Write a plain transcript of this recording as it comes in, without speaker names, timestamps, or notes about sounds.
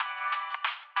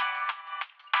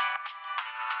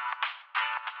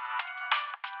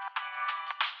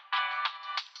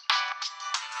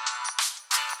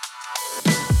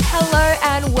Hello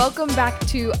and welcome back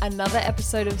to another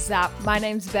episode of Zap. My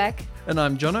name's Beck. And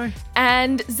I'm Jono.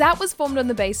 And Zap was formed on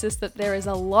the basis that there is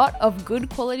a lot of good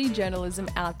quality journalism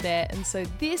out there, and so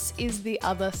this is the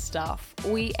other stuff.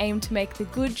 We aim to make the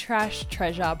good trash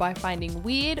treasure by finding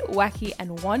weird, wacky,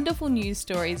 and wonderful news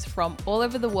stories from all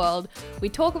over the world. We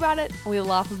talk about it, we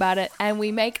laugh about it, and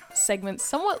we make segments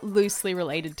somewhat loosely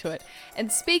related to it.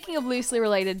 And speaking of loosely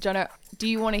related, Jono, do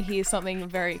you want to hear something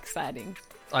very exciting?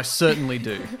 I certainly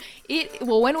do.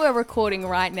 Well, when we're recording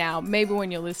right now, maybe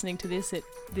when you're listening to this,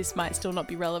 this might still not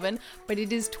be relevant, but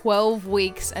it is 12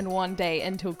 weeks and 1 day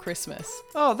until Christmas.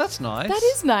 Oh, that's nice. That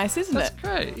is nice, isn't That's it?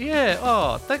 great. Yeah.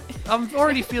 Oh, I'm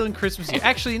already feeling Christmassy.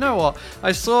 Actually, you know what?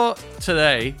 I saw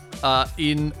today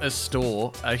in a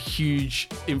store a huge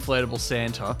inflatable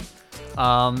Santa.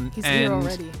 He's here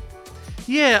already.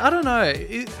 Yeah, I don't know.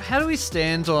 How do we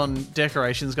stand on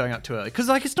decorations going up too early? Because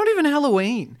it's not even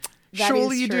Halloween.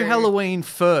 Surely you do Halloween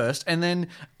first and then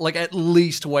at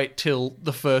least wait till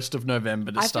the 1st of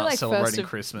November to start celebrating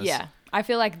Christmas. Yeah, I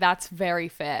feel like that's very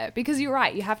fair because you're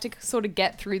right. You have to sort of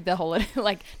get through the holiday,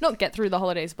 not get through the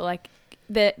holidays, but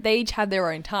they each have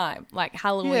their own time. Like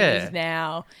Halloween is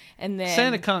now, and then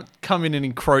Santa can't come in and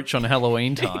encroach on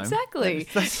Halloween time. Exactly.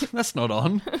 That's not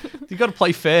on. You got to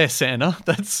play fair, Santa.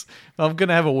 I'm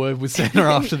gonna have a word with Santa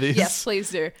after this. Yes, please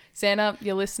do. Santa,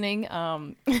 you're listening.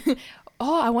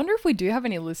 Oh, I wonder if we do have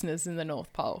any listeners in the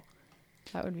North Pole.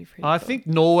 That would be pretty cool. I think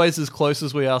Norway's as close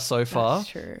as we are so far. That's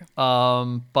true.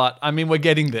 But I mean, we're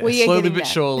getting there. Slowly but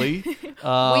surely.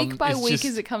 Week by week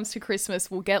as it comes to Christmas,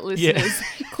 we'll get listeners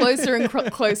closer and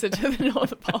closer to the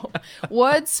North Pole.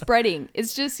 Word spreading.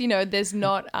 It's just, there's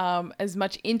not as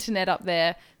much internet up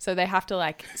there, so they have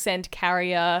to send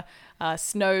carrier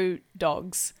snow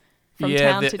dogs from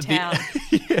town to town.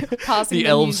 Passing the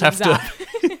elves have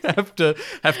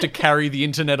to carry the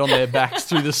internet on their backs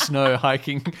through the snow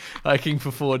hiking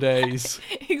for 4 days.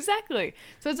 Exactly.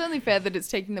 So it's only fair that it's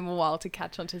taking them a while to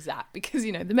catch on to Zap because,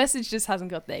 the message just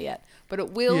hasn't got there yet. But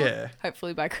it will,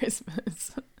 hopefully by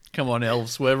Christmas. Come on,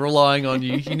 elves. We're relying on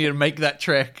you. You need to make that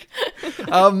trek.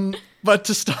 But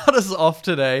to start us off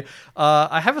today,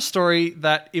 I have a story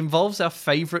that involves our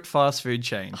favourite fast food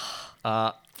chain.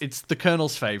 It's the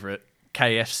Colonel's favourite,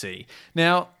 KFC.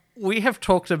 Now, we have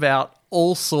talked about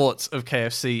all sorts of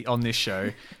KFC on this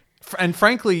show, and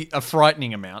frankly, a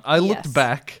frightening amount. I looked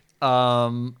back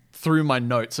through my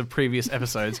notes of previous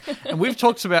episodes, and we've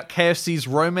talked about KFC's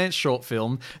romance short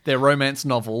film, their romance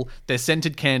novel, their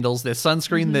scented candles, their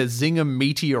sunscreen, their Zinger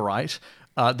meteorite,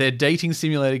 their dating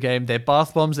simulator game, their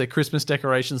bath bombs, their Christmas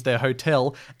decorations, their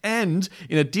hotel, and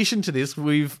in addition to this,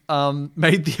 we've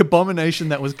made the abomination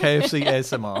that was KFC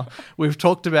ASMR. We've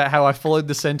talked about how I followed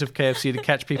the scent of KFC to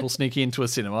catch people sneaking into a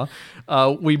cinema.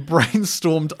 We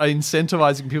brainstormed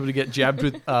incentivizing people to get jabbed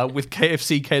with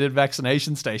KFC catered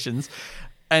vaccination stations,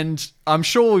 and I'm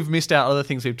sure we've missed out other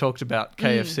things we've talked about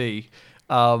KFC.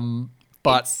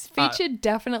 But it's featured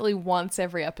definitely once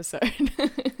every episode.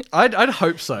 I'd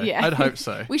hope so. Yeah. I'd hope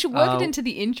so. We should work it into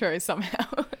the intro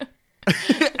somehow.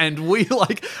 And we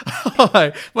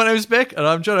hi, my name's Beck and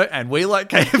I'm Jono and we like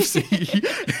KFC.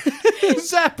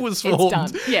 Zap was formed.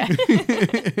 It's done. Yeah.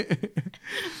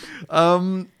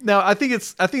 Now I think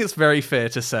it's very fair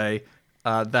to say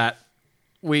that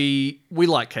we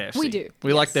like KFC. We do.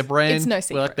 We like their brand. It's no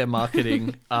secret. We like their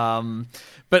marketing.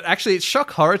 But actually, it's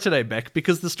shock horror today, Beck,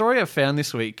 because the story I found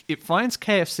this week, it finds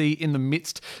KFC in the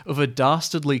midst of a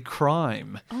dastardly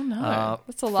crime. Oh, no.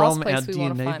 That's the last place we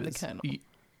want to find the Colonel.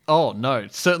 Oh, no,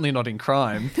 certainly not in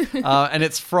crime. And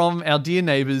it's from our dear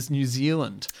neighbours, New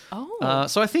Zealand. Oh.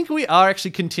 So I think we are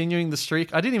actually continuing the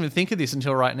streak. I didn't even think of this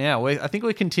until right now. I think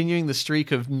we're continuing the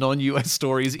streak of non-US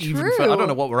stories. True. Even for, I don't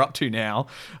know what we're up to now,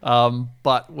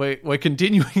 but we're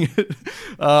continuing it.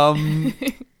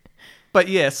 But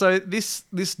yeah, so this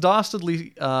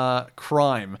dastardly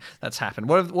crime that's happened.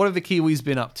 What have the Kiwis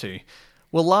been up to?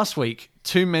 Well, last week,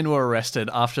 2 men were arrested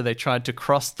after they tried to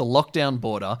cross the lockdown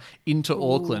border into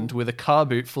Auckland with a car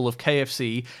boot full of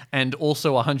KFC and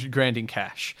also 100 grand in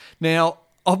cash. Now,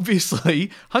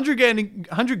 obviously,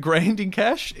 100 grand in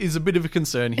cash is a bit of a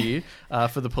concern here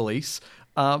for the police.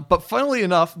 But funnily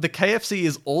enough, the KFC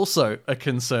is also a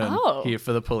concern here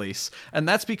for the police. And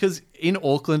that's because in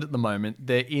Auckland at the moment,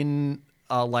 they're in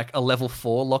a level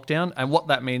 4 lockdown. And what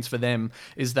that means for them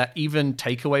is that even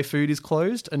takeaway food is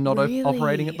closed and not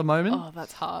operating at the moment. Oh,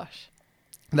 that's harsh.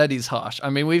 That is harsh. I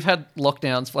mean, we've had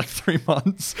lockdowns for 3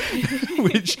 months,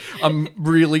 which I'm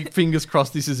really, fingers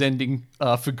crossed, this is ending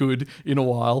for good in a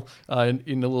while,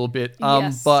 in a little bit.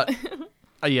 Yes. But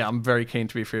yeah, I'm very keen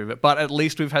to be free of it. But at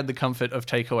least we've had the comfort of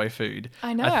takeaway food.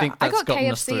 I know. I think that's I got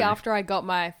gotten us KFC through. after I got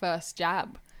my first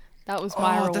jab. That was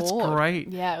my reward. That's great.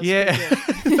 Yeah, it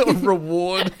was A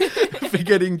reward for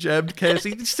getting jabbed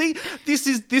KFC. See,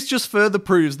 this just further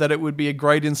proves that it would be a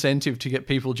great incentive to get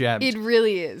people jabbed. It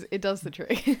really is. It does the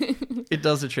trick. It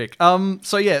does the trick.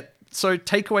 So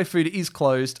takeaway food is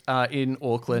closed in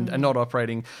Auckland and not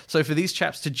operating. So for these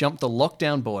chaps to jump the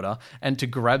lockdown border and to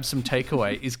grab some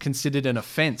takeaway is considered an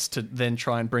offence to then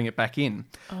try and bring it back in.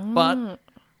 But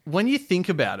when you think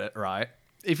about it, right,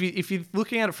 if you're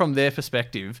looking at it from their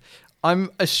perspective,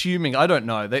 I'm assuming, I don't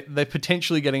know, they're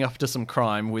potentially getting up to some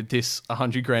crime with this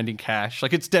 100 grand in cash.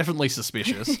 Like, it's definitely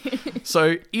suspicious.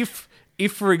 So if,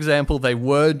 for example, they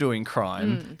were doing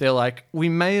crime, they're like, we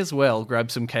may as well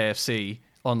grab some KFC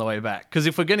on the way back. Because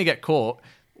if we're going to get caught,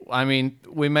 I mean,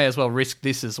 we may as well risk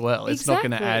this as well. It's not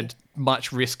going to add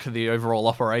much risk to the overall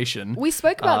operation. We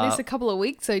spoke about this a couple of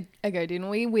weeks ago, didn't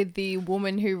we? With the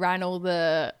woman who ran all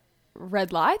the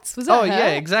red lights. Was it her? Yeah,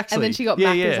 exactly. And then she got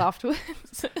Macca's afterwards.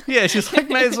 Yeah, she's like,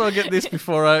 may as well get this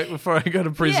before I go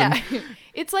to prison. Yeah.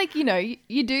 It's like, you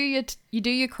do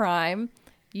your crime,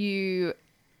 you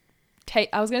take,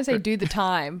 I was going to say do the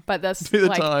time, but that's do the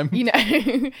time.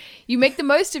 You make the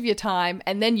most of your time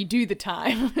and then you do the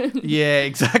time. Yeah,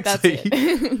 exactly. That's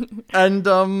it.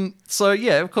 And so,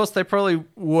 yeah, of course, they probably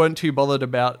weren't too bothered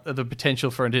about the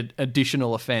potential for an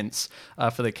additional offence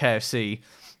for the KFC.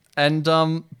 And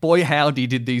boy, howdy,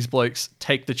 did these blokes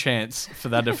take the chance for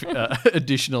that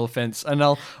additional offence. And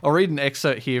I'll read an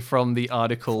excerpt here from the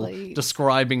article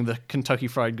describing the Kentucky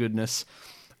Fried Goodness.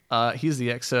 Here's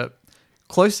the excerpt.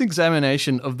 Close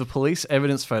examination of the police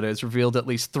evidence photos revealed at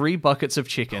least 3 buckets of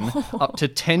chicken, up to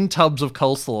 10 tubs of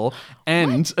coleslaw,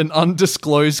 and an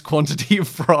undisclosed quantity of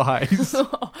fries.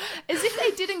 As if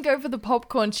they didn't go for the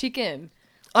popcorn chicken.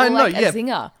 I know, a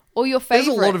zinger. Or your favourite.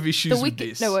 There's a lot of issues with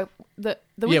this. No,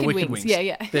 the Wicked Wings.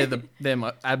 Yeah. They're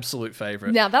my absolute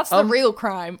favourite. Now, that's the real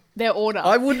crime. Their order.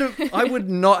 I would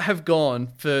not have gone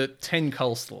for 10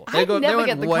 coleslaw. They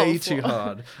went way too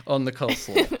hard on the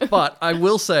coleslaw. But I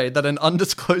will say that an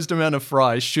undisclosed amount of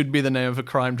fries should be the name of a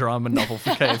crime drama novel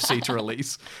for KFC to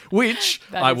release, which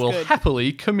I will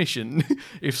happily commission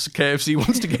if KFC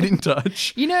wants to get in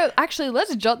touch. Actually,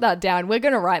 let's jot that down. We're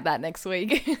going to write that next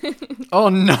week. Oh,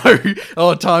 no.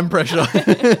 Oh, time pressure.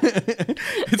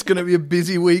 It's going to be a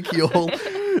busy week, y'all.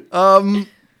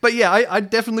 But yeah, I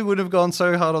definitely would have gone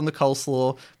so hard on the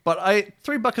coleslaw. But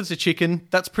 3 buckets of chicken,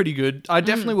 that's pretty good. I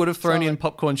definitely would have thrown in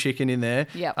popcorn chicken in there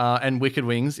and Wicked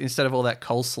Wings instead of all that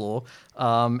coleslaw.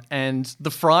 And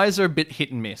the fries are a bit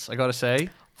hit and miss, I got to say.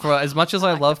 For as much as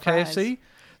I love KFC,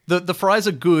 the fries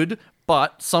are good.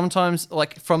 But sometimes,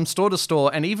 like, from store to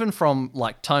store and even from,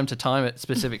 like, time to time at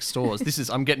specific stores,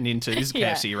 I'm getting into this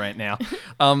KFC right now.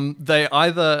 They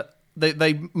either...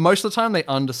 They most of the time they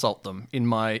undersalt them, in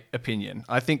my opinion.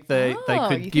 I think they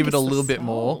could give it a little bit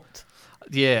more.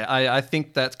 Yeah, I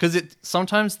think that's because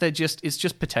sometimes it's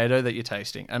just potato that you're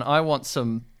tasting, and I want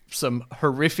some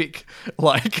horrific,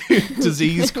 like,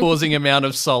 disease causing amount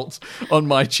of salt on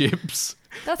my chips.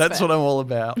 That's what I'm all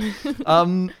about.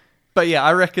 But yeah,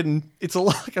 I reckon it's a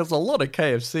lot of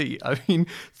KFC. I mean,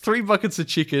 3 buckets of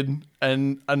chicken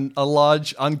and a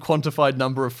large unquantified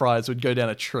number of fries would go down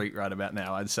a treat right about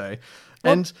now, I'd say.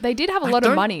 Well, and they did have a lot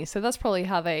of money, so that's probably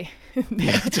how they...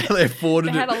 that's how they afforded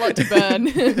it. They had a lot to burn.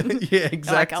 Yeah,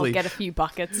 exactly. I'll get a few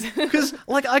buckets. Because,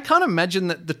 like, I can't imagine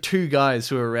that the 2 guys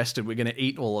who were arrested were going to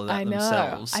eat all of that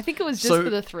themselves. I think it was just for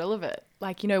the thrill of it.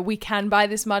 Like, we can buy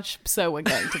this much, so we're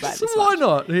going to buy this much. Why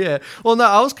not? Yeah. Well, no,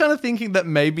 I was kind of thinking that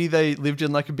maybe they lived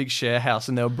in, like, a big share house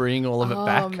and they were bringing all of it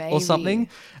back or something.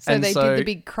 So they did the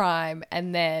big crime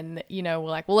and then, we're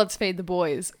like, well, let's feed the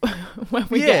boys when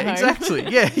we get home. Yeah, exactly.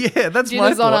 Yeah, that's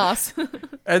Dinner's my thought. on us.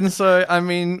 And so, I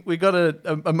mean, we got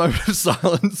a moment of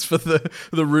silence for the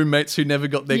roommates who never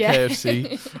got their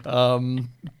KFC.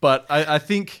 But I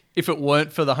think if it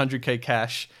weren't for the 100K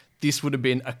cash, this would have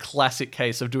been a classic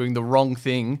case of doing the wrong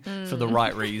thing for the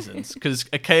right reasons. Because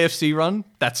a KFC run,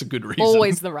 that's a good reason.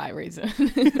 Always the right reason.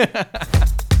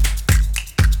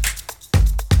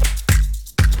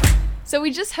 So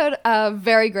we just heard a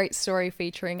very great story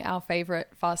featuring our favorite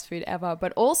fast food ever,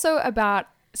 but also about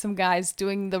some guys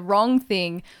doing the wrong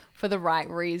thing for the right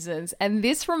reasons. And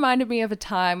this reminded me of a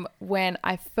time when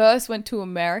I first went to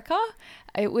America.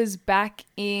 It was back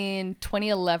in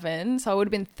 2011, so I would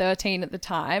have been 13 at the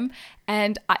time.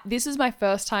 And this is my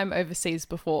first time overseas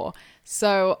before.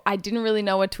 So I didn't really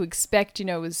know what to expect.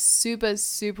 I was super,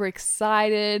 super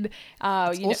excited.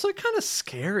 It's also kind of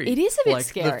scary. It is a bit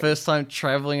scary. The first time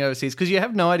traveling overseas, because you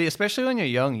have no idea, especially when you're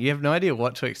young, you have no idea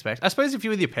what to expect. I suppose if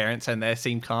you're with your parents and they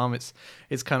seem calm,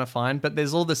 it's kind of fine. But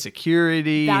there's all the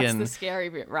security That's the scary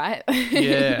bit, right?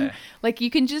 Yeah. Like you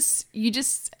just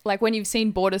like when you've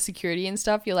seen border security and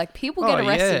stuff, you're like, people get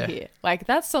arrested here. Like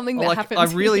that's something that happens. I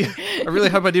really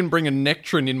hope I didn't bring a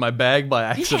Nectrin in my bag by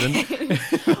accident.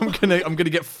 I'm gonna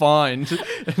get fined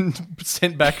and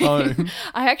sent back home.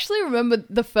 I actually remember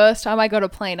the first time I got a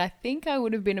plane. I think I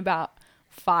would have been about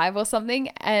 5 or something,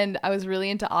 and I was really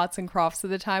into arts and crafts at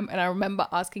the time, and I remember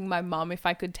asking my mum if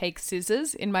I could take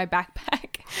scissors in my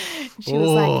backpack. She was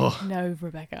like, no,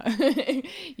 Rebecca,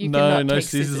 you cannot take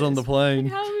scissors on the plane.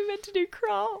 Like, how are we meant to do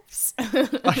crafts?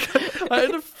 I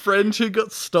had a friend who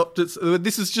got stopped at,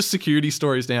 this is just security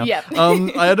stories now. Yep.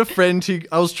 I had a friend who,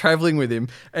 I was traveling with him,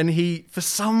 and he, for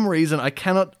some reason, I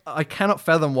cannot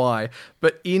fathom why,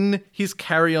 but in his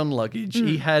carry-on luggage,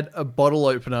 he had a bottle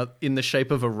opener in the shape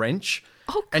of a wrench.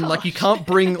 Oh, and like you can't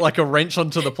bring like a wrench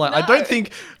onto the plane. No. I don't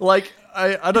think like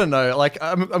I don't know. Like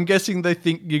I'm guessing they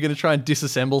think you're going to try and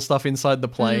disassemble stuff inside the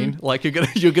plane. Like you're going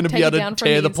to be able to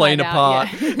tear the plane apart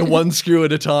one screw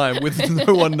at a time with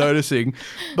no one noticing.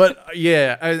 But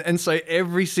yeah, and so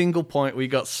every single point we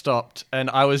got stopped, and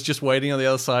I was just waiting on the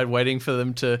other side, waiting for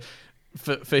them to.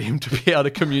 For him to be able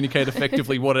to communicate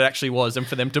effectively what it actually was, and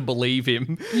for them to believe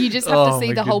him. You just have to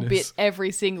see the whole bit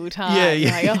every single time.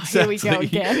 Yeah, like, exactly. Here we go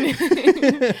again.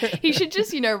 He should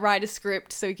just, write a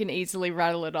script so he can easily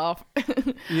rattle it off.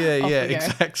 Yeah,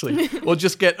 exactly. Or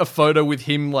just get a photo with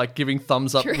him like giving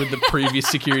thumbs up with the previous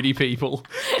security people.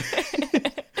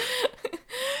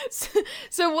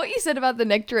 So what you said about the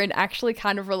nectarine actually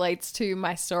kind of relates to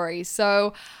my story.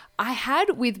 So I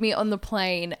had with me on the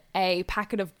plane a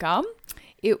packet of gum.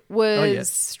 It was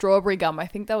strawberry gum. I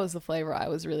think that was the flavor I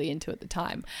was really into at the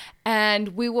time.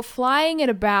 And we were flying at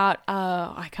about,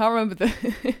 I can't remember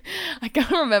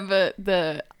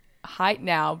the height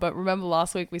now, but remember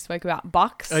last week we spoke about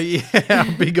bucks? Oh yeah,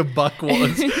 how big a buck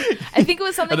was. I think it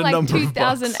was something like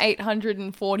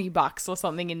 $2,840 or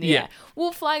something in the air. We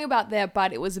were flying about there,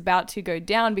 but it was about to go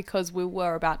down because we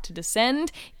were about to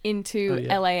descend into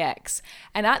LAX.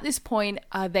 And at this point,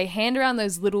 they hand around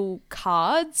those little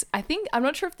cards. I'm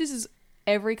not sure if this is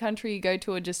every country you go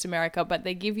to or just America, but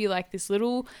they give you like this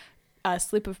little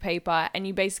slip of paper, and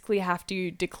you basically have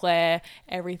to declare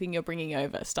everything you're bringing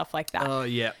over, stuff like that. Oh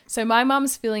yeah. So my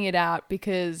mum's filling it out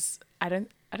because I don't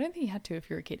think you had to if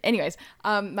you're a kid. Anyways,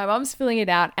 my mum's filling it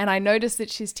out, and I noticed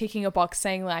that she's ticking a box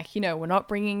saying like, we're not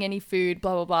bringing any food,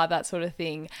 blah blah blah, that sort of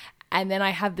thing. And then I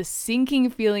have the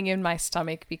sinking feeling in my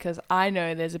stomach because I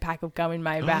know there's a pack of gum in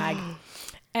my bag.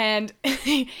 And as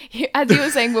you were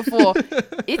saying before,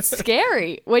 it's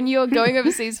scary. When you're going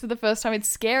overseas for the first time, it's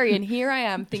scary. And here I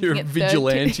am thinking you're a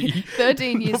vigilante.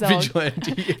 13 years old.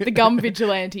 Vigilante. The gum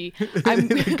vigilante.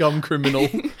 The gum criminal.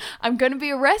 I'm going to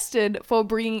be arrested for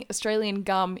bringing Australian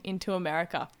gum into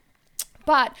America.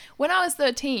 But when I was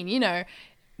 13,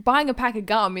 buying a pack of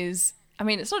gum is...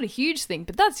 it's not a huge thing,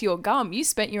 but that's your gum. You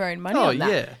spent your own money on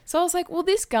that. Yeah. So I was like, well,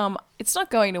 this gum, it's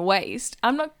not going to waste.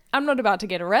 I'm not about to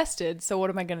get arrested, so what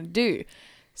am I going to do?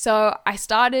 So I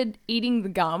started eating the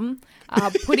gum,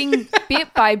 putting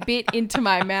bit by bit into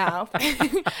my mouth.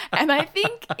 And I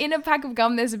think in a pack of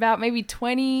gum, there's about maybe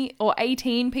 20 or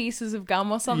 18 pieces of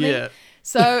gum or something. Yeah.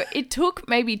 So it took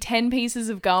maybe 10 pieces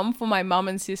of gum for my mum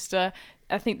and sister.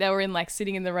 I think they were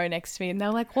sitting in the row next to me, and they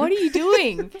were like, what are you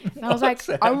doing? And I was like,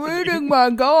 I'm eating my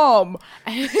gum.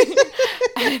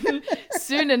 And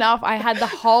soon enough, I had the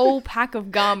whole pack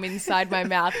of gum inside my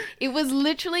mouth. It was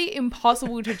literally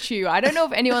impossible to chew. I don't know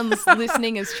if anyone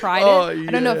listening has tried it. Yeah.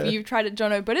 I don't know if you've tried it,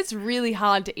 Jono, but it's really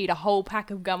hard to eat a whole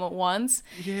pack of gum at once.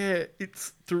 Yeah,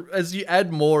 as you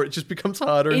add more, it just becomes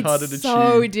harder and harder to chew. It's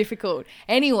so difficult.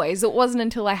 Anyways, it wasn't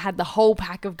until I had the whole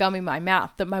pack of gum in my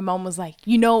mouth that my mom was like,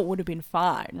 it would have been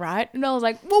fine, right? And I was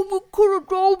like, well, you could have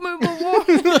told me before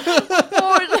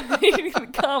eating the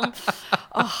gum.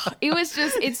 Oh,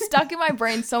 it stuck in my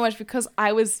brain so much because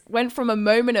I went from a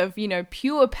moment of,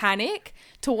 pure panic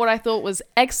to what I thought was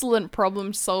excellent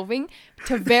problem solving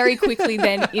to very quickly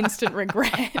then instant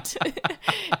regret.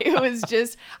 It was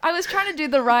just, I was trying to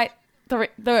do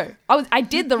I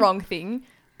did the wrong thing,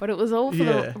 but it was all for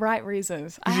the right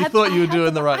reasons. You thought you were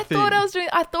doing the right thing.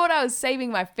 I thought I was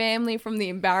saving my family from the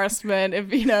embarrassment of,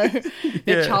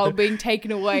 their child being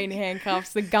taken away in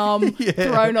handcuffs, the gum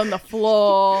thrown on the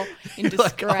floor in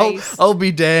disgrace. I'll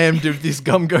be damned if this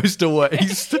gum goes to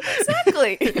waste.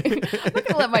 Exactly. I'm not going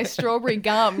to let my strawberry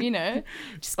gum,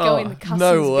 just go in the customs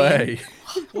No way.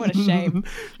 bin. What a shame.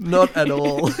 Not at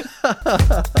all.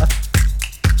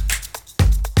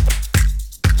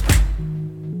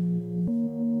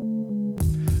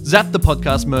 Zap the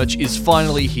Podcast merch is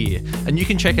finally here, and you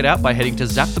can check it out by heading to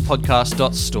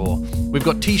zapthepodcast.store. We've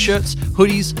got t-shirts,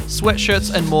 hoodies,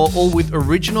 sweatshirts, and more, all with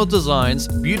original designs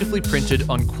beautifully printed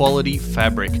on quality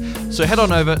fabric. So head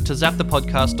on over to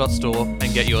zapthepodcast.store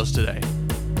and get yours today.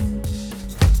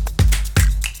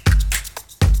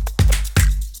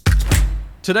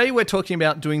 Today we're talking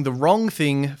about doing the wrong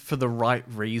thing for the right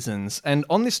reasons. And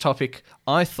on this topic,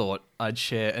 I thought I'd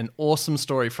share an awesome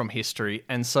story from history.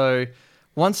 And so,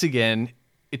 once again,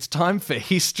 it's time for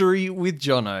History with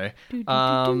Jono.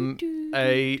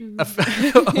 A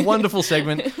wonderful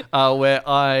segment where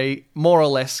I more or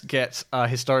less get a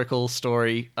historical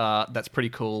story that's pretty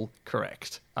cool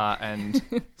correct. And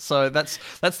so that's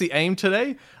the aim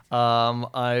today.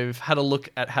 I've had a look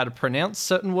at how to pronounce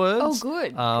certain words. Oh,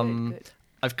 good. Good.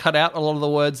 I've cut out a lot of the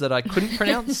words that I couldn't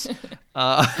pronounce.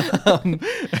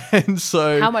 And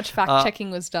so... How much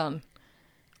fact-checking was done?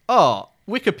 Oh,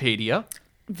 Wikipedia.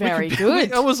 Very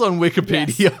good. I was on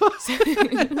Wikipedia.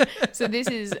 Yes. So this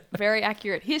is very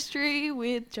accurate history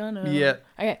with Jono. Yeah.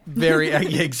 Okay. Yeah,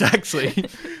 exactly.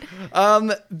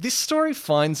 This story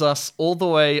finds us all the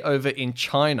way over in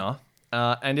China,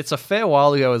 and it's a fair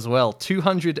while ago as well,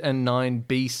 209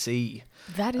 BC.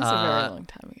 That is a very long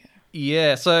time ago.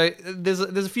 Yeah, so there's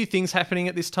a few things happening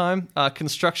at this time.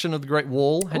 Construction of the Great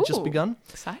Wall had just begun.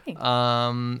 Exciting.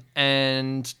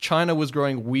 And China was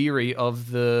growing weary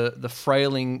of the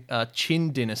frailing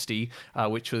Qin dynasty,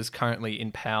 which was currently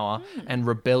in power, and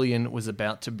rebellion was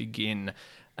about to begin.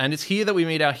 And it's here that we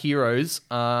meet our heroes,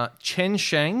 Chen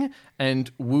Shang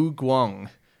and Wu Guang.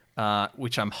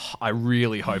 Which I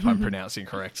really hope I'm pronouncing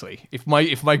correctly. If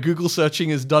my Google searching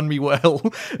has done me well,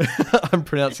 I'm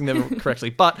pronouncing them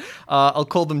correctly. But I'll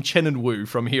call them Chen and Wu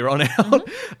from here on out.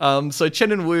 So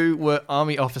Chen and Wu were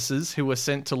army officers who were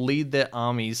sent to lead their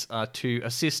armies to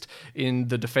assist in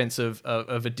the defense of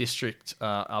a district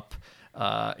up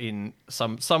in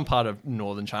some part of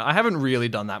northern China. I haven't really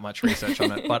done that much research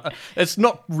on it, but it's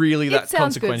not really that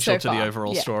consequential to the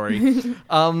overall story.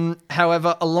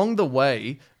 However, along the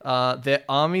way, their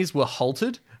armies were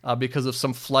halted because of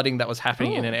some flooding that was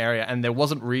happening in an area, and there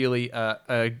wasn't really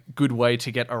a good way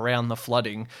to get around the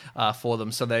flooding for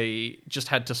them, so they just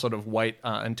had to sort of wait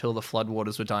until the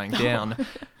floodwaters were dying down.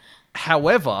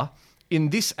 However, in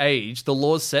this age, the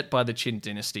laws set by the Qin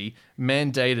dynasty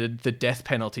mandated the death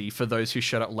penalty for those who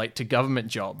showed up late to government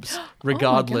jobs,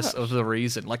 regardless of the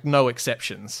reason, like no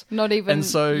exceptions. Not even,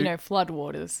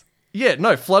 floodwaters. Yeah,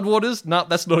 no, floodwaters, no,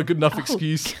 that's not a good enough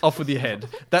excuse. Off with your head.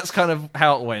 That's kind of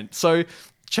how it went. So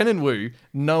Chen and Wu,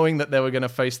 knowing that they were going to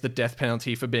face the death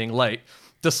penalty for being late,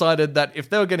 decided that if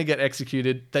they were going to get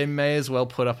executed, they may as well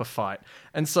put up a fight.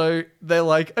 And so they're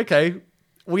like, okay,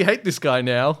 we hate this guy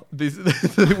now.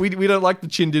 We don't like the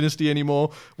Qin dynasty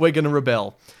anymore. We're going to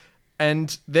rebel.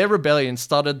 And their rebellion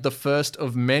started the first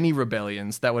of many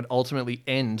rebellions that would ultimately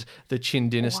end the Qin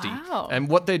dynasty. Wow. And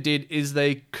what they did is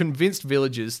they convinced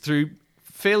villagers through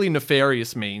fairly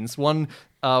nefarious means. One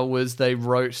was they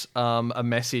wrote a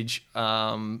message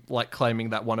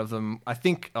claiming that one of them,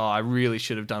 I really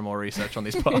should have done more research on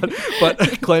this part,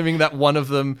 but claiming that one of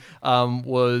them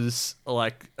was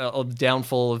a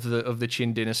downfall of the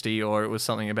Qin dynasty, or it was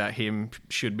something about him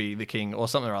should be the king or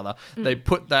something or other. They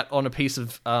put that on a piece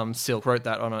of silk, wrote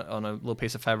that on a little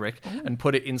piece of fabric, and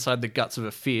put it inside the guts of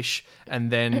a fish, and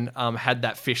then had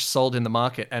that fish sold in the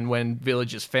market. And when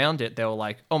villagers found it, they were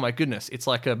like, oh my goodness, it's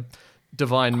like a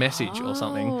divine message or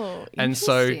something. And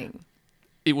so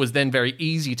it was then very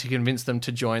easy to convince them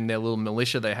to join their little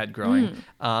militia they had growing.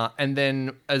 And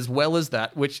then as well as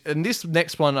that, and this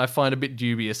next one I find a bit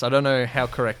dubious. I don't know how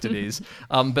correct it is,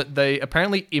 but they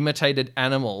apparently imitated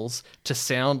animals to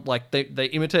sound like they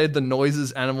imitated the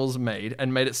noises animals made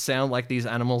and made it sound like these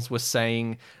animals were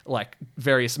saying like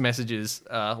various messages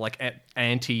like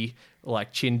anti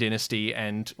like Qin dynasty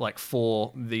and like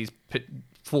for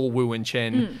Wu and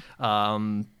Chen,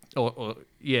 to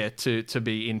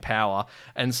be in power.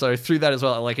 And so through that as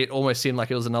well, like it almost seemed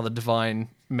like it was another divine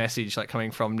message, like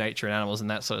coming from nature and animals and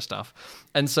that sort of stuff.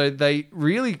 And so they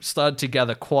really started to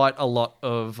gather quite a lot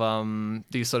of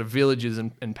these sort of villagers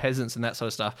and peasants and that sort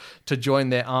of stuff to join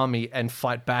their army and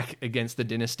fight back against the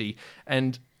dynasty.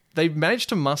 And they managed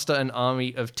to muster an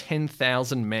army of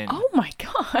 10,000 men. Oh my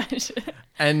God.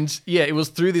 And yeah, it was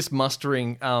through this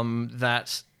mustering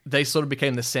that they sort of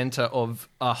became the center of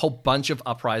a whole bunch of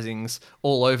uprisings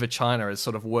all over China as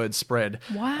sort of word spread.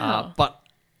 Wow.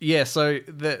 So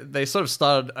they sort of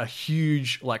started a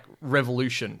huge like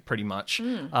revolution pretty much.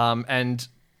 And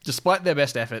despite their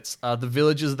best efforts, the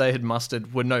villagers they had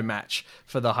mustered were no match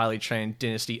for the highly trained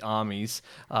dynasty armies,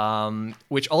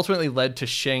 which ultimately led to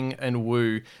Sheng and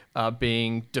Wu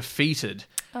being defeated.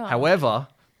 However,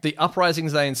 the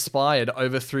uprisings they inspired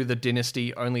overthrew the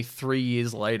dynasty only 3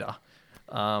 years later.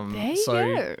 There you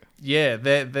go. Yeah,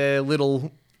 their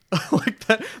little like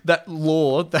that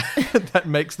law that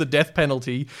makes the death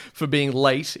penalty for being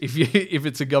late if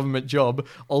it's a government job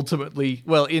ultimately,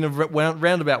 well, in a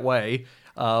roundabout way,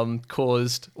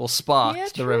 caused or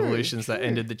sparked the revolutions that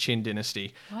ended the Qin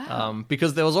dynasty. Wow.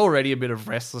 Because there was already a bit of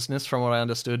restlessness, from what I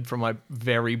understood from my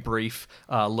very brief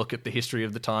look at the history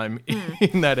of the time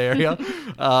in that area.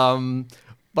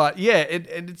 But yeah,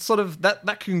 it's sort of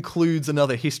that concludes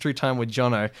another history time with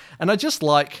Jono, and I just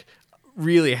like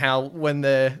really how when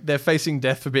they're facing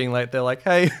death for being late, they're like,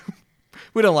 hey,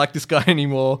 we don't like this guy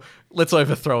anymore, let's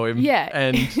overthrow him. Yeah.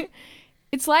 And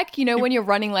it's like, when you're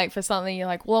running late for something, you're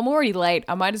like, well, I'm already late,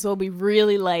 I might as well be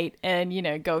really late and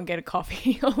go and get a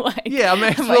coffee. Or like, yeah, I may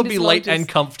as well be late and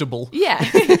comfortable. Yeah,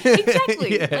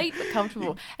 exactly. Yeah. Late but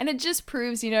comfortable. And it just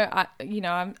proves,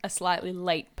 I'm a slightly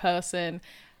late person.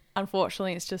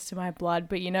 Unfortunately, it's just in my blood,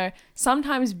 but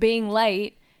sometimes being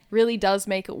late really does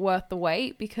make it worth the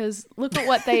wait, because look at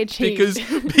what they achieved.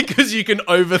 because you can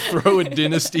overthrow a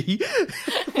dynasty.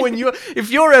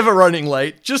 If you're ever running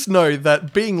late, just know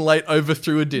that being late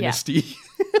overthrew a dynasty.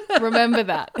 Yeah. Remember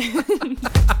that.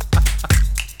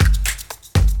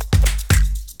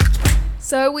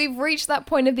 So we've reached that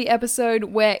point of the episode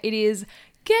where it is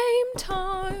game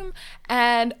time,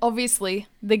 and obviously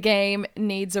the game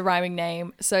needs a rhyming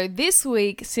name. So this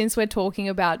week, since we're talking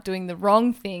about doing the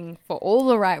wrong thing for all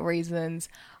the right reasons,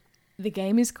 the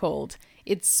game is called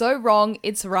It's So Wrong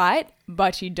It's Right,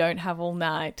 But You Don't Have All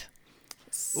Night.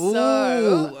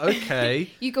 So, ooh,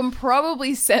 okay. You can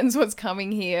probably sense what's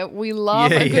coming here. We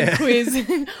love a good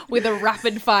quiz with a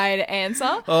rapid fire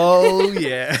answer. Oh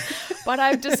yeah. But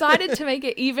I've decided to make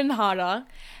it even harder.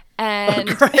 And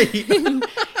great.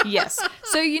 yes.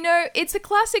 So, it's a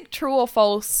classic true or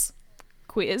false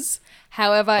quiz.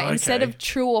 However, instead of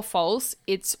true or false,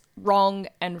 it's wrong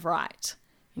and right.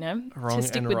 Wrong to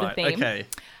stick and with right. the theme. Okay.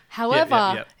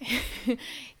 However,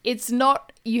 it's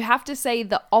not, you have to say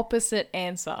the opposite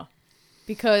answer,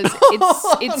 because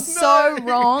it's so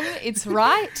wrong, it's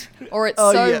right, or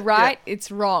it's right,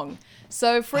 it's wrong.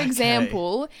 So, for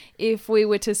example, if we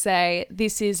were to say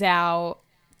this is our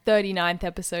 39th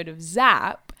episode of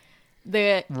Zap,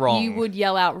 you would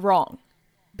yell out wrong,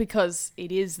 because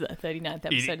it is the 39th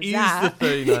episode of Zap.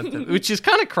 It is the 39th, which is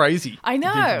kind of crazy. I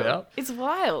know. To think about. It's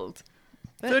wild.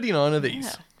 39 of these.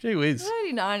 Yeah. Gee whiz.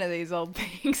 39 of these old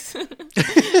things.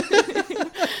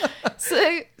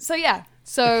 So yeah.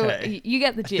 So you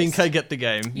get the gist. I think I get the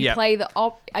game. You play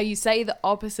you say the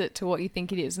opposite to what you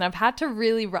think it is. And I've had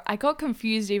to I got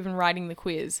confused even writing the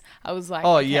quiz. I was like,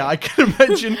 yeah, I can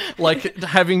imagine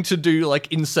having to do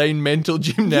insane mental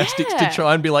gymnastics to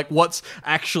try and be like, what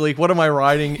am I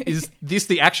writing? Is this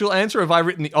the actual answer? Or have I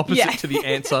written the opposite to the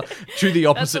answer to the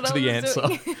opposite to the answer?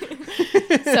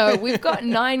 So we've got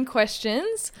 9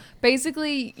 questions.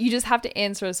 Basically, you just have to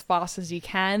answer as fast as you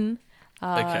can.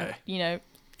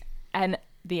 And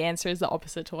the answer is the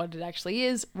opposite to what it actually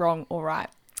is, wrong or right.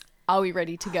 Are we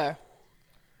ready to go?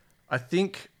 I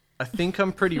think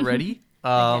I'm pretty ready.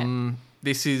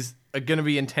 This is going to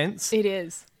be intense. It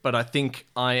is. But I think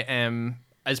I am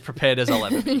as prepared as I'll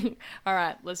ever be. All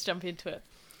right, let's jump into it.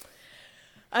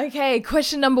 Okay,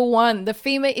 question number 1. The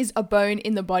femur is a bone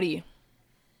in the body.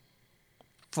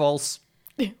 False.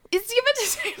 Is you meant to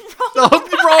say wrong? Oh,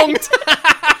 wrong.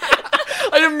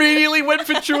 I immediately went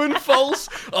for true and false.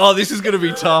 Oh, this is going to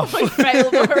be tough. I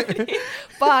failed already.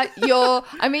 But you're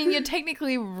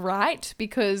technically right,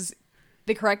 because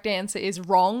the correct answer is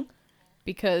wrong,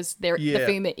 because the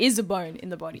femur is a bone in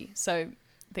the body. So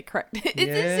the correct...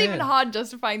 It's even hard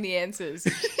justifying the answers.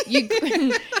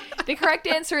 The correct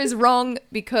answer is wrong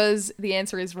because the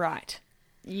answer is right.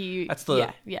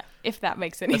 If that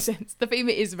makes any sense. The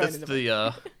femur is a bone in the body.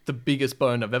 That's the biggest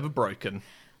bone I've ever broken.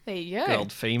 There you go. Good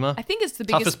old femur. I think it's the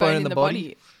biggest bone in the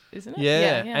body, isn't it?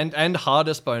 Yeah. And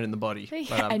hardest bone in the body.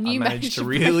 But I managed to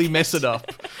really mess it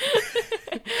up.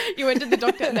 You went to the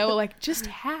doctor and they were like, just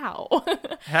how?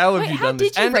 How have you done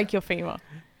this? How did you break your femur?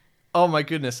 Oh my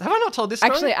goodness. Have I not told this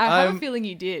story? Actually, I have a feeling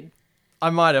you did. I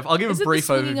might have. I'll give a brief overview.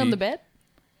 Was it the swinging on the bed?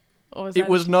 Or was it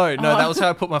was no. That was how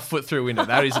I put my foot through a window.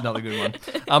 That is another good one.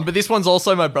 But this one's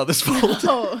also my brother's fault.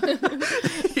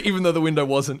 Even though the window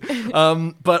wasn't.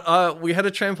 But we had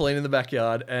a trampoline in the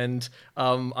backyard, and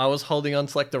I was holding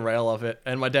onto the rail of it,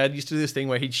 and my dad used to do this thing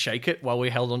where he'd shake it while we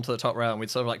held onto the top rail, and we'd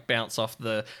sort of bounce off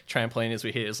the trampoline as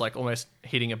we hit. It's almost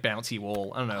hitting a bouncy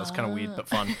wall. I don't know, it was kind of weird but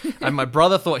fun. And my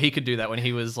brother thought he could do that when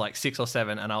he was 6 or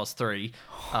 7 and I was 3.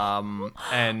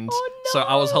 So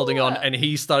I was holding on, and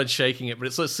he started shaking it, but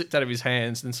it sort of slipped out of his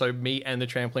hands, and so me and the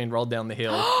trampoline rolled down the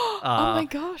hill. Oh my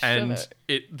gosh! And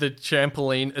the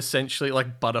trampoline essentially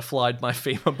like butterflied my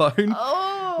femur bone.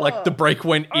 Oh, like the brake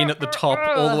went in at the top,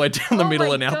 all the way down the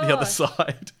middle, and out the other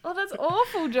side. Oh, that's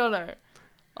awful, Jono.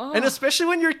 Oh. And especially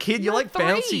when you're a kid, you're like 3.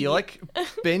 bouncy, you're like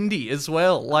bendy as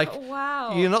well. Like,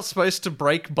 wow. You're not supposed to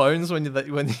break bones when you're that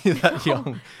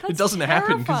young. It doesn't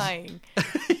happen.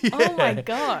 Yeah. Oh my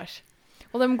gosh.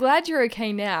 Well, I'm glad you're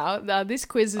okay now. This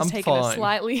quiz has taken a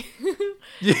slightly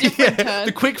different turn.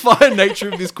 The quickfire nature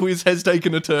of this quiz has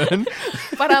taken a turn.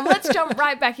 But let's jump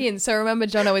right back in. So remember,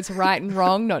 Jono, it's right and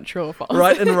wrong, not true or false.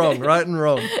 Right and wrong.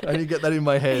 I need to get that in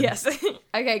my head. Yes.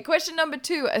 Okay, question number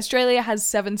 2. Australia has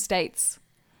 7 states.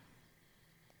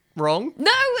 Wrong?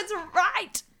 No, it's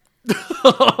right.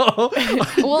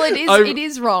 Well, it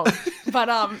is wrong.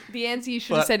 But the answer you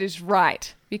should have said is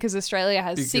right, because Australia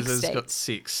has 6 states. It's got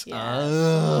 6.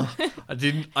 Yeah. I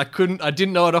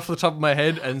didn't know it off the top of my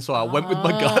head, and so I went with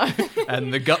my gut,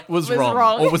 and the gut was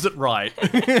wrong. Or was it right?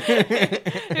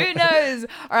 Who knows?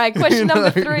 All right, question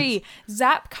number 3.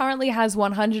 Zap currently has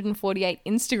 148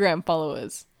 Instagram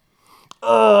followers.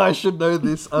 Oh, I should know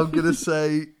this. I'm going to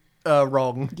say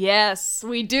wrong. Yes,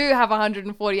 we do have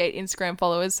 148 Instagram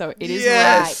followers, so it is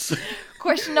right.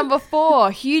 Question number 4.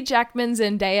 Hugh Jackman,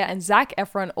 Zendaya, and Zac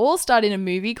Efron all starred in a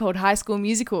movie called High School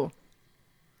Musical.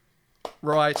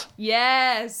 Right.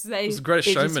 Yes. It was The Greatest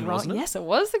Showman, wasn't it? Yes, it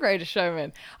was The Greatest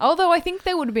Showman. Although I think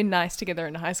they would have been nice together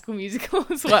in a High School Musical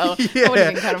as well. Yeah. That would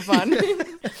have been kind of fun.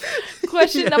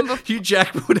 Question number... Hugh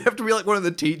Jackman would have to be like one of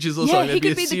the teachers or something. He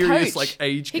could be the coach. Like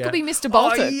age gap. He could be Mr.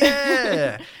 Bolton. Oh,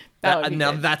 yeah. Now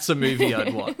good. that's a movie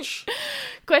I'd watch.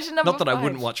 Question number 5. Not that I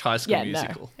wouldn't watch High School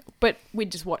Musical. No, but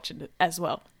we'd just watch it as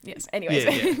well. Yes, anyways.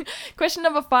 Yeah. Question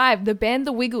number 5. The band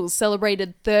The Wiggles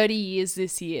celebrated 30 years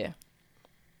this year.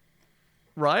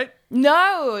 Right?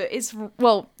 No, it's,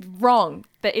 wrong.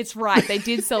 It's right. They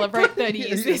did celebrate 30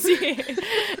 years this year.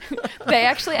 They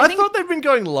actually... I thought they'd been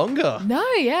going longer. No,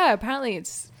 yeah, apparently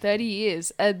it's 30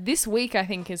 years. This week, I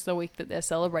think, is the week that they're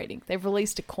celebrating. They've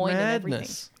released a coin and everything.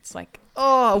 It's like...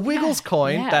 Oh, a Wiggles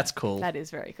coin. Yeah, that's cool. That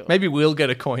is very cool. Maybe we'll get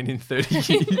a coin in 30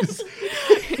 years.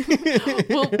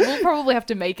 we'll probably have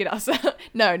to make it ourselves.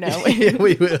 No. Yeah,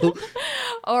 we will.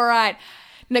 All right.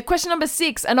 Now, question number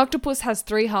 6. An octopus has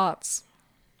 3 hearts.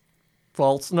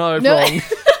 False. No. Wrong.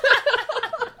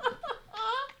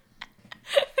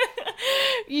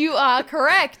 You are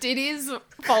correct. It is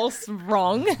false,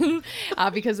 wrong.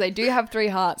 Because they do have 3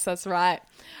 hearts. That's right.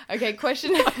 Okay,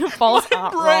 question false, My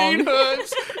brain wrong.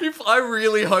 hurts. If I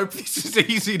really hope this is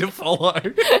easy to follow.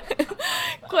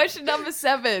 Question number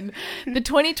 7. The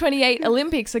 2028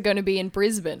 Olympics are going to be in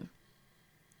Brisbane.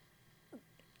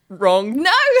 Wrong.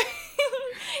 No!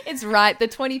 It's right. The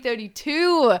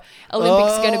 2032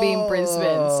 Olympics are going to be in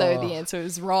Brisbane. So the answer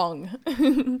is wrong.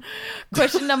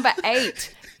 Question number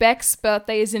 8. Beck's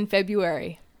birthday is in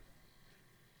February.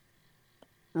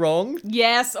 Wrong.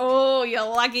 Yes. Oh, you're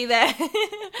lucky there.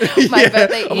 My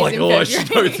birthday is in February. I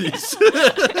should know this.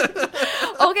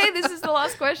 Okay, this is the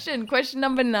last question. Question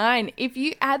number 9. If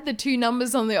you add the 2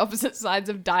 numbers on the opposite sides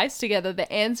of dice together,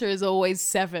 the answer is always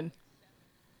 7.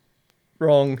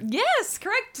 Wrong. Yes,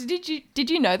 correct. Did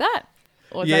you know that?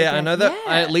 Or I know that.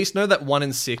 Yeah. I at least know that 1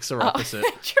 and 6 are opposite.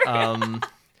 True.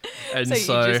 And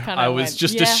so I was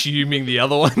just yeah. assuming the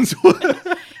other ones were.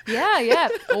 Yeah.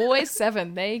 Always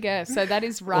 7. There you go. So that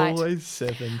is right. Always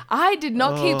 7. I did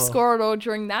not keep score at all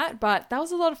during that, but that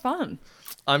was a lot of fun.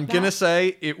 I'm going to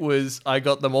say I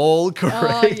got them all correct.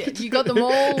 Oh, yeah. You got them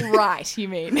all right, you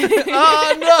mean?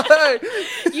 Oh,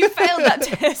 no! You failed that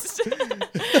test.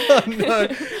 Oh, no.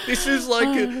 This is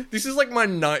like my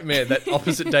nightmare that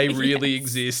opposite day really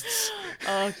exists.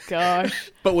 Oh,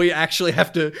 gosh. But we actually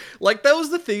have to... Like, that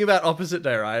was the thing about opposite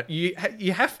day, right? You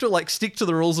have to, like, stick to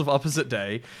the rules of opposite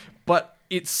day, but...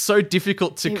 It's so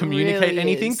difficult to communicate really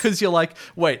anything because you're like,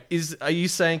 wait, are you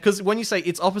saying... Because when you say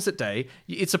it's opposite day,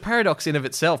 it's a paradox in of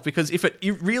itself because if it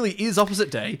really is opposite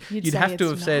day, you'd have to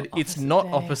have said it's not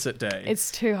opposite day.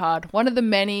 It's too hard. One of the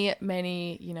many,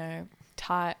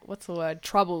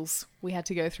 troubles we had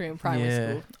to go through in primary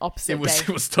school. Opposite day. It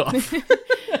was tough.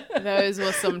 Those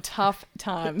were some tough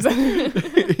times.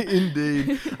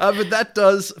 Indeed. But that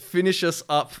does finish us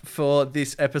up for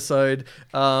this episode.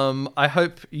 I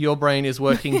hope your brain is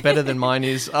working better than mine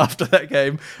is after that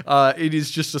game. It is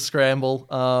just a scramble.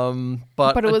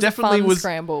 But it was definitely a fun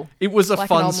scramble. It was a like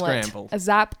fun an omelette. scramble. A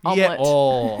Zap omelette.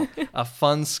 Yeah, a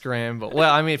fun scramble.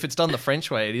 Well, I mean, if it's done the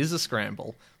French way, it is a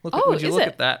scramble. Would you look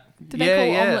at that? Do they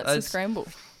call omelettes a scramble?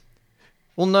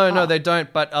 Well, no, they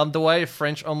don't. But the way a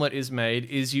French omelette is made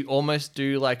is you almost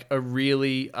do like a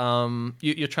really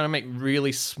you're trying to make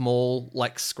really small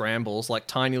like scrambles, like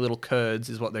tiny little curds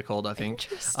is what they're called, I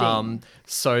think. Interesting.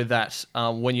 So that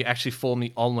when you actually form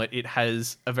the omelette, it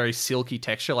has a very silky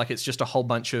texture. Like it's just a whole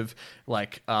bunch of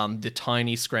like the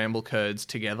tiny scramble curds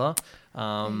together.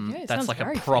 That's like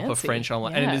a proper fancy. French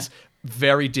omelette, Yeah. and it is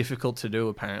very difficult to do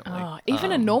apparently.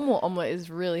 Even a normal omelette is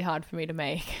really hard for me to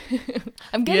make.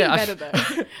 I'm getting better though.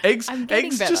 Eggs better.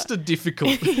 just are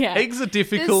difficult. Yeah. Eggs are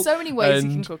difficult. There's so many ways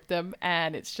you can cook them,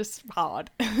 and it's just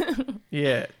hard.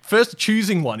 Yeah. First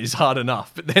choosing one is hard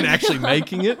enough, but then actually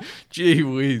making it, gee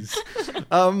whiz.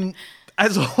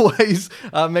 As always,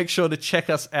 make sure to check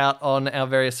us out on our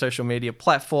various social media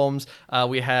platforms.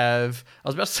 We have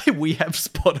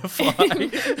Spotify.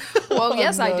 Well,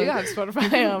 yes, I do have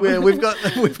Spotify.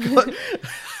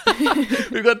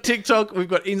 We've got TikTok, we've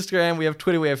got Instagram, we have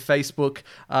Twitter, we have Facebook.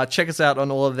 Check us out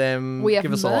on all of them. We have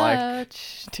Give us merch a like.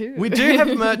 too. We do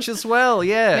have merch as well.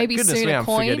 Yeah. Maybe Goodness soon me, a I'm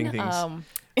coin. forgetting things.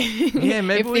 Yeah,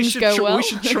 maybe we should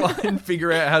try and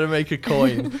figure out how to make a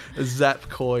coin, a Zap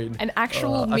coin. An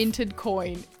actual minted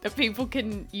coin that people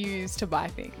can use to buy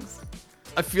things.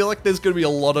 I feel like there's going to be a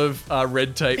lot of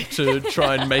red tape to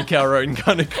try and make our own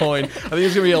kind of coin. I think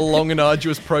it's going to be a long and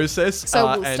arduous process. So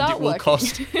we'll and start it will working.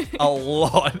 cost a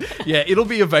lot. Yeah, it'll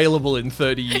be available in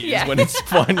 30 years when it's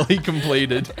finally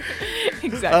completed.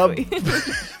 Exactly.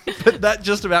 But that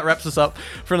just about wraps us up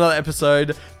for another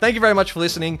episode. Thank you very much for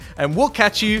listening, and we'll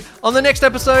catch you on the next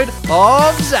episode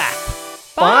of Zap.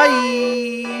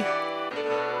 Bye.